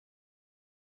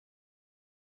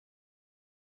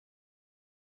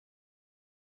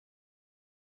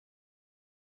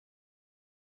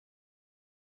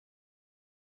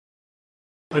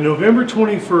On November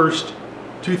 21st,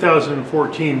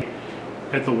 2014,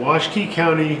 at the Washakie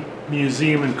County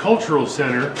Museum and Cultural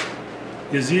Center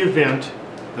is the event,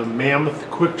 the Mammoth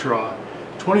Quick Draw.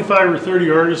 25 or 30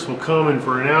 artists will come, and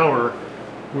for an hour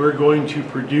we're going to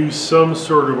produce some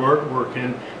sort of artwork.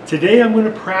 And today I'm going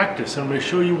to practice. I'm going to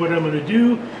show you what I'm going to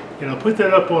do, and I'll put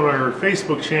that up on our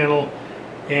Facebook channel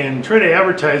and try to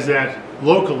advertise that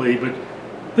locally. But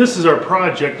this is our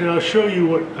project, and I'll show you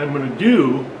what I'm going to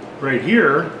do right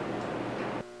here.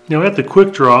 Now at the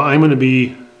Quick Draw, I'm going to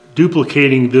be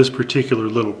duplicating this particular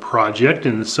little project,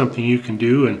 and it's something you can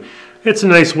do, and it's a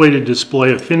nice way to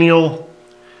display a finial.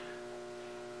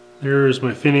 There's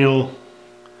my finial.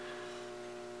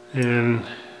 And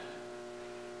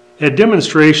at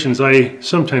demonstrations I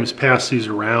sometimes pass these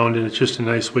around, and it's just a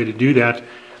nice way to do that.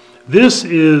 This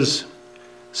is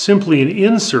simply an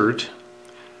insert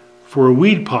for a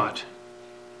weed pot.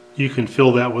 You can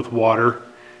fill that with water,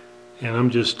 and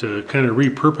I'm just kind of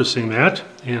repurposing that,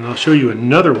 and I'll show you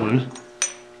another one.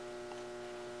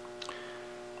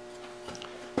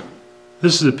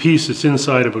 This is a piece that's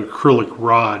inside of an acrylic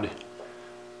rod.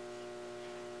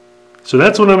 So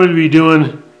that's what I'm going to be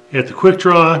doing at the Quick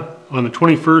Draw on the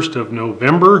 21st of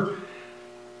November,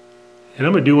 and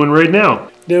I'm going to do one right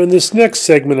now. Now in this next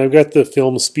segment I've got the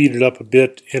film speeded up a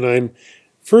bit, and I'm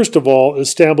first of all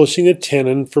establishing a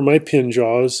tenon for my pin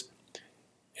jaws.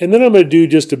 And then I'm going to do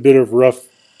just a bit of rough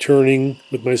turning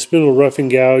with my spindle roughing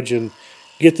gouge and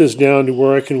get this down to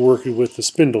where I can work it with the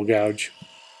spindle gouge.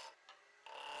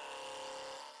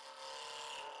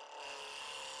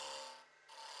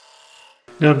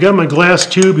 Now I've got my glass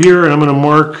tube here, and I'm going to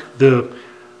mark the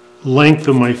length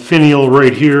of my finial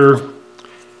right here.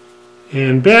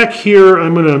 And back here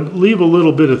I'm going to leave a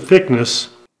little bit of thickness,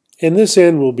 and this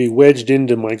end will be wedged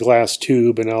into my glass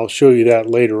tube, and I'll show you that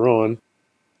later on.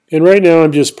 And right now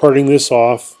I'm just parting this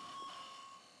off.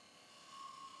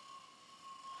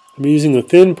 I'm using a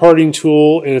thin parting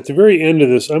tool, and at the very end of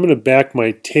this I'm going to back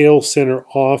my tail center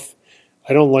off.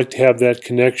 I don't like to have that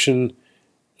connection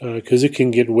because it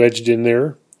can get wedged in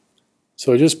there.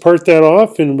 So I just part that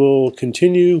off, and we'll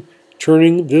continue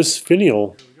turning this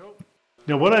finial.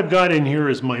 Now what I've got in here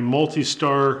is my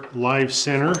multi-star live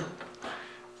center.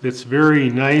 That's very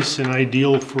nice and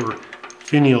ideal for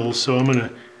finials, so I'm going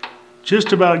to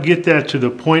just about get that to the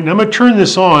point. And I'm going to turn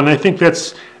this on. I think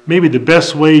that's maybe the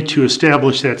best way to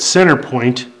establish that center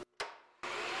point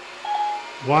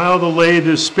while the lathe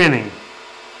is spinning.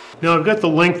 Now I've got the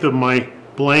length of my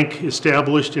blank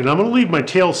established, and I'm going to leave my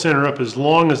tail center up as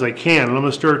long as I can, and I'm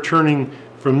going to start turning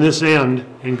from this end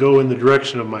and go in the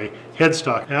direction of my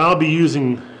headstock. Now I'll be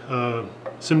using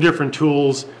some different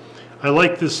tools. I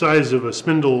like this size of a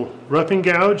spindle roughing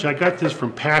gouge. I got this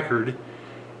from Packard,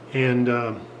 and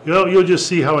you'll just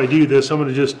see how I do this. I'm going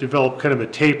to just develop kind of a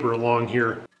taper along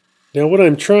here. Now what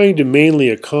I'm trying to mainly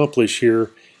accomplish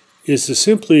here is to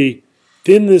simply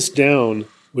thin this down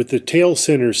with the tail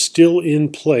center still in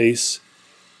place,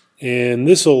 and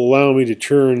this will allow me to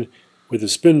turn with a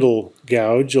spindle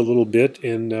gouge a little bit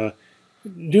and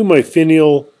do my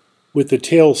finial with the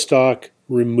tail stock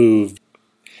removed.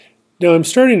 Now I'm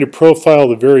starting to profile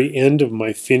the very end of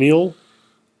my finial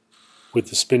with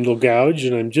the spindle gouge,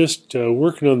 and I'm just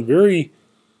working on the very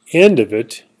end of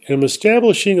it, and I'm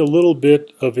establishing a little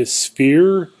bit of a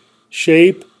sphere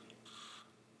shape,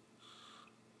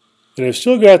 and I've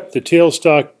still got the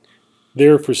tailstock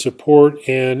there for support,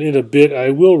 and in a bit I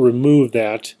will remove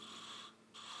that,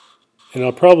 and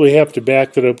I'll probably have to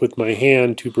back that up with my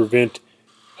hand to prevent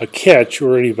a catch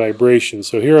or any vibration.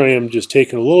 So here I am just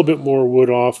taking a little bit more wood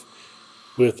off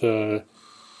with a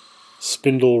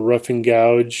spindle roughing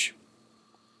gouge.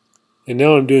 And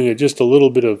now I'm doing just a little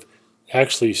bit of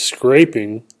actually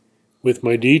scraping with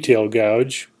my detail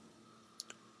gouge.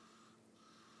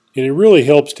 And it really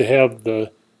helps to have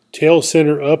the tail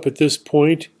center up at this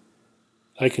point.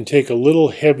 I can take a little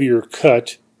heavier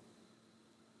cut,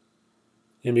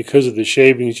 and because of the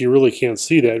shavings you really can't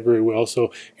see that very well.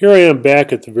 So here I am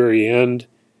back at the very end,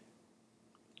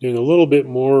 doing a little bit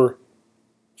more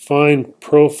fine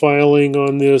profiling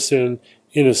on this, and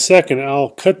in a second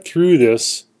I'll cut through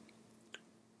this,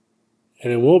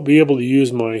 and I won't be able to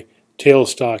use my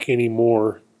tailstock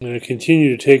anymore. And I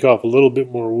continue to take off a little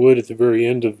bit more wood at the very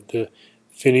end of the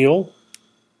finial.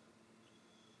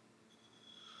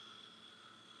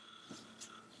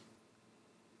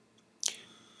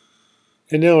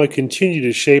 And now I continue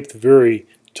to shape the very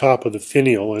top of the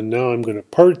finial, and now I'm going to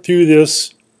part through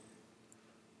this,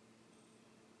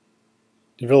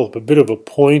 develop a bit of a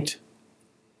point,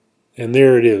 and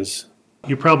there it is.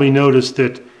 You probably noticed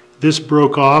that this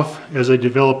broke off as I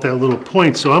developed that little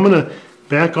point, so I'm going to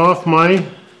back off my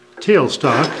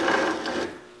tailstock,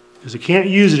 because I can't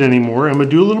use it anymore. I'm going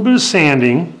to do a little bit of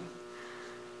sanding,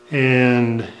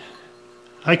 and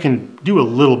I can do a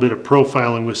little bit of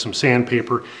profiling with some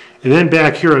sandpaper. And then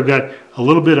back here I've got a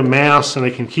little bit of mass, and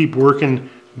I can keep working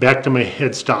back to my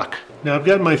headstock. Now I've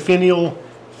got my finial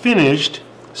finished,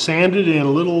 sanded, and a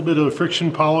little bit of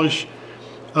friction polish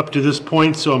up to this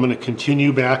point, so I'm going to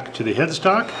continue back to the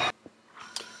headstock.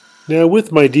 Now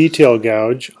with my detail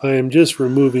gouge, I am just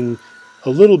removing a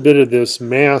little bit of this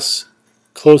mass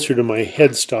closer to my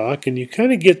headstock, and you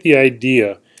kind of get the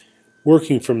idea,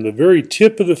 working from the very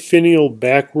tip of the finial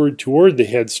backward toward the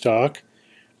headstock,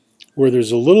 where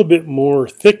there's a little bit more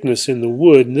thickness in the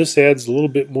wood, and this adds a little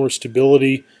bit more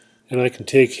stability, and I can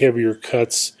take heavier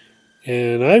cuts.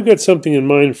 And I've got something in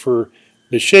mind for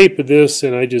the shape of this,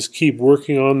 and I just keep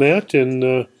working on that,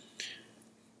 and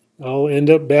I'll end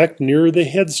up back near the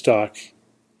headstock.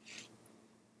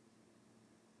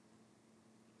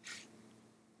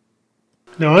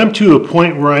 Now I'm to a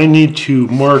point where I need to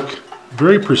mark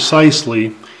very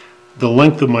precisely the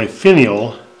length of my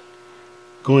finial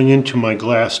going into my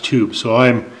glass tube. So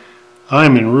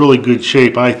I'm in really good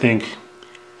shape, I think.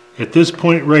 At this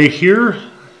point right here,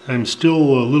 I'm still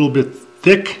a little bit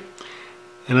thick,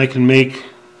 and I can make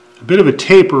a bit of a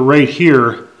taper right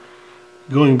here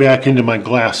going back into my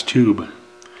glass tube.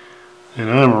 And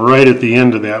I'm right at the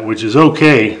end of that, which is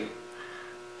okay,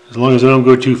 as long as I don't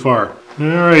go too far.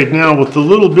 Alright, now with a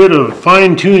little bit of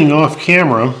fine-tuning off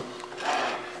camera,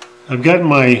 I've got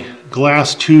my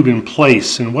glass tube in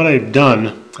place, and what I've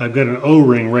done, I've got an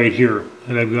O-ring right here,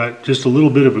 and I've got just a little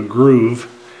bit of a groove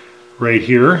right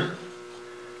here,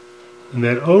 and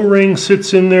that O-ring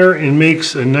sits in there and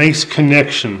makes a nice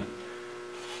connection,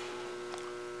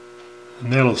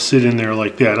 and that'll sit in there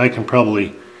like that. I can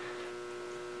probably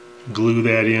glue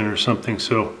that in or something.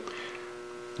 So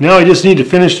now I just need to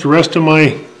finish the rest of my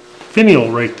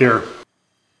finial right there.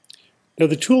 Now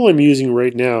the tool I'm using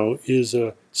right now is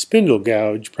a spindle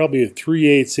gouge, probably a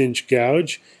 3/8 inch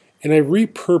gouge, and I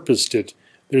repurposed it.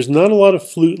 There's not a lot of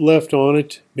flute left on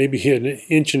it, maybe 1.5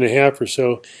 inches or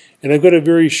so, and I've got a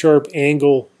very sharp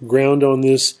angle ground on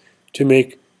this to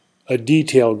make a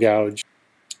detail gouge.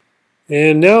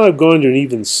 And now I've gone to an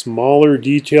even smaller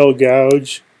detail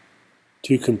gouge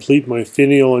to complete my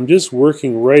finial. I'm just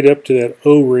working right up to that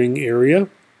O-ring area,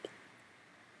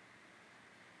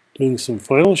 doing some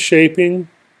final shaping,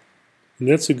 and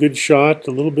that's a good shot.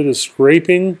 A little bit of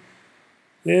scraping,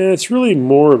 and it's really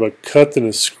more of a cut than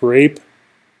a scrape,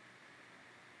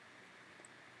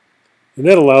 and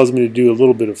that allows me to do a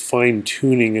little bit of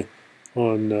fine-tuning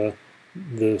on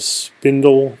the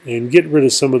spindle and get rid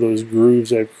of some of those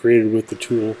grooves I've created with the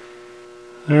tool.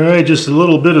 Alright, just a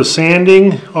little bit of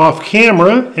sanding off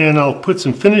camera, and I'll put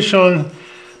some finish on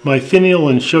my finial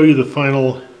and show you the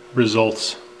final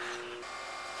results.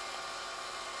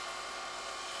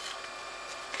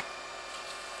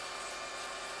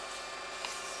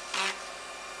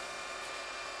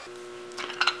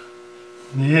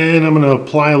 And I'm going to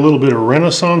apply a little bit of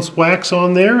Renaissance wax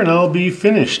on there, and I'll be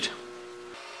finished.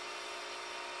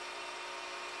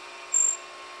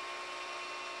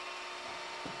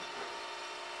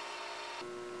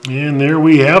 And there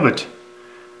we have it.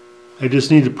 I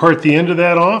just need to part the end of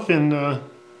that off, and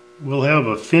we'll have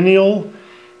a finial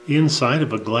inside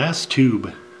of a glass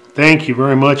tube. Thank you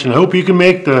very much, and I hope you can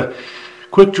make the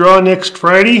quick draw next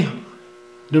Friday,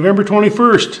 November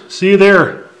 21st. See you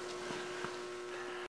there.